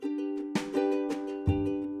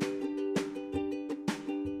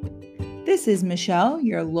This is Michelle,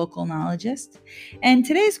 your local knowledgeist, and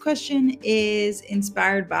today's question is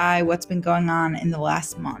inspired by what's been going on in the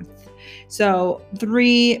last month. So,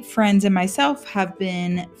 3 friends and myself have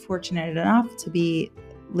been fortunate enough to be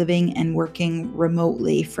living and working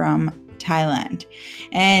remotely from Thailand.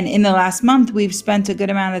 And in the last month, we've spent a good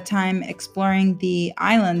amount of time exploring the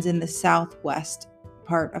islands in the southwest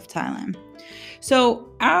part of Thailand. So,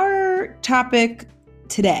 our topic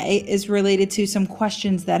today is related to some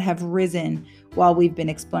questions that have risen while we've been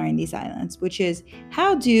exploring these islands, which is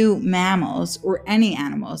how do mammals or any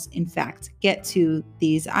animals, in fact, get to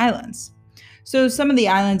these islands? So, some of the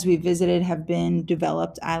islands we visited have been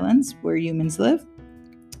developed islands where humans live,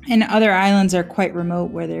 and other islands are quite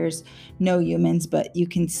remote where there's no humans, but you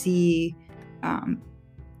can see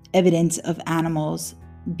evidence of animals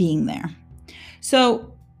being there.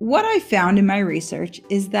 So, what I found in my research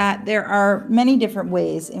is that there are many different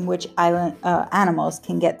ways in which animals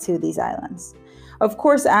can get to these islands. Of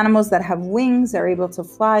course, animals that have wings are able to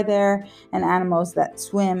fly there, and animals that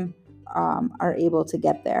swim are able to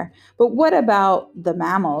get there. But what about the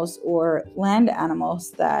mammals or land animals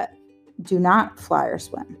that do not fly or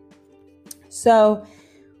swim? So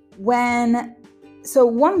one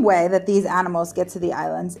way that these animals get to the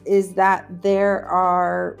islands is that there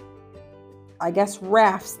are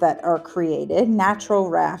rafts that are created,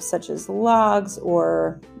 natural rafts such as logs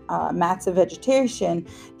or mats of vegetation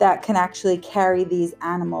that can actually carry these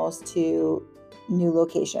animals to new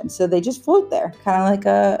locations. So they just float there, kind of like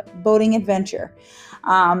a boating adventure.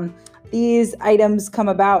 These items come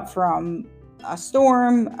about from a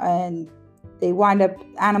storm, and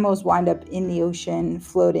animals wind up in the ocean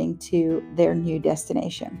floating to their new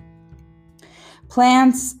destination.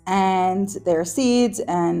 Plants and their seeds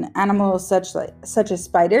and animals such as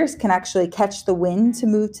spiders can actually catch the wind to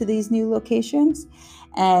move to these new locations,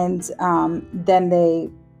 and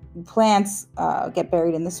then plants get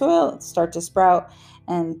buried in the soil, start to sprout,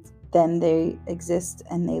 and then they exist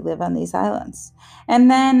and they live on these islands.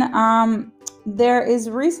 And then there is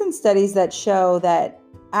recent studies that show that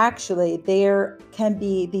actually there can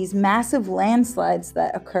be these massive landslides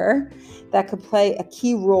that occur that could play a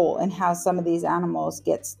key role in how some of these animals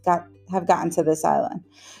have gotten to this island.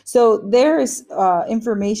 So there is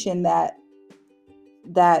information that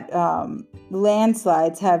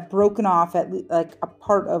landslides have broken off at like a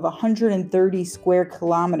part of 130 square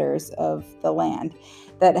kilometers of the land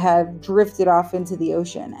that have drifted off into the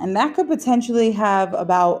ocean. And that could potentially have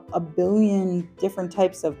about 1 billion different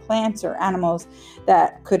types of plants or animals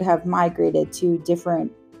that could have migrated to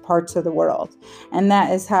different parts of the world. And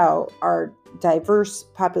that is how our diverse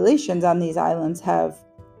populations on these islands have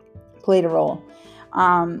played a role.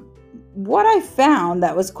 What I found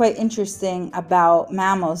that was quite interesting about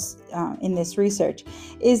mammals in this research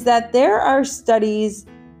is that there are studies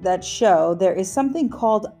that show there is something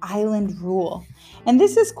called island rule. And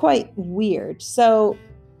this is quite weird. So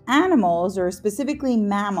animals, or specifically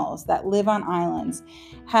mammals that live on islands,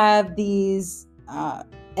 have these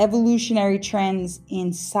evolutionary trends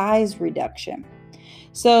in size reduction.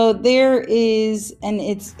 So there is, and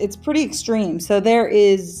it's pretty extreme. So there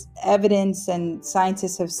is evidence, and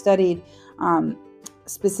scientists have studied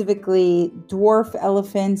specifically dwarf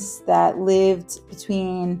elephants that lived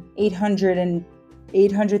between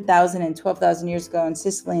 800,000 and 12,000 years ago in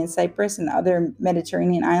Sicily and Cyprus and other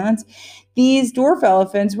Mediterranean islands. These dwarf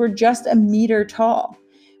elephants were just a meter tall,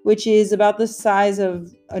 which is about the size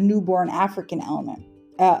of a newborn African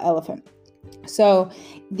elephant. So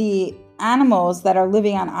the animals that are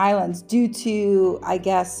living on islands, due to,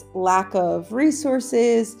 lack of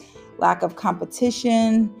resources, lack of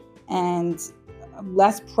competition, and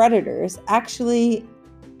less predators, actually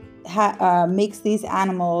makes these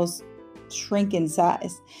animals shrink in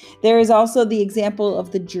size. There is also the example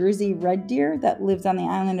of the Jersey red deer that lives on the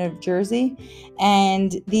island of Jersey,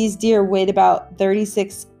 and these deer weighed about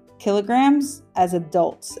 36 kilograms as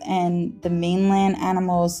adults, and the mainland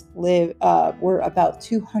animals were about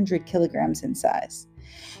 200 kilograms in size.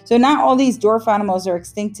 So not all these dwarf animals are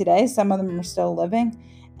extinct today. Some of them are still living,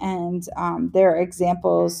 and there are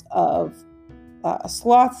examples of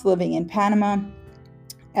sloths living in Panama,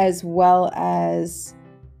 as well as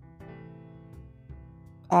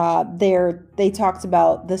they talked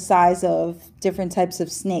about the size of different types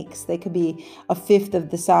of snakes. They could be a fifth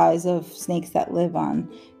of the size of snakes that live on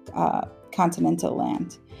continental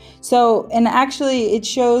land. So, and actually it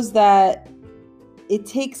shows that it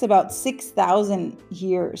takes about 6,000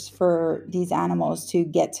 years for these animals to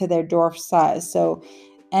get to their dwarf size. So,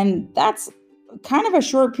 and that's kind of a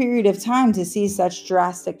short period of time to see such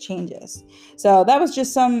drastic changes. So that was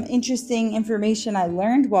just some interesting information I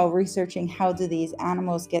learned while researching how do these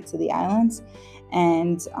animals get to the islands.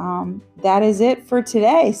 And that is it for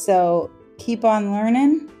today. So keep on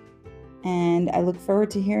learning. And I look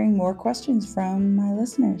forward to hearing more questions from my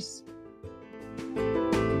listeners.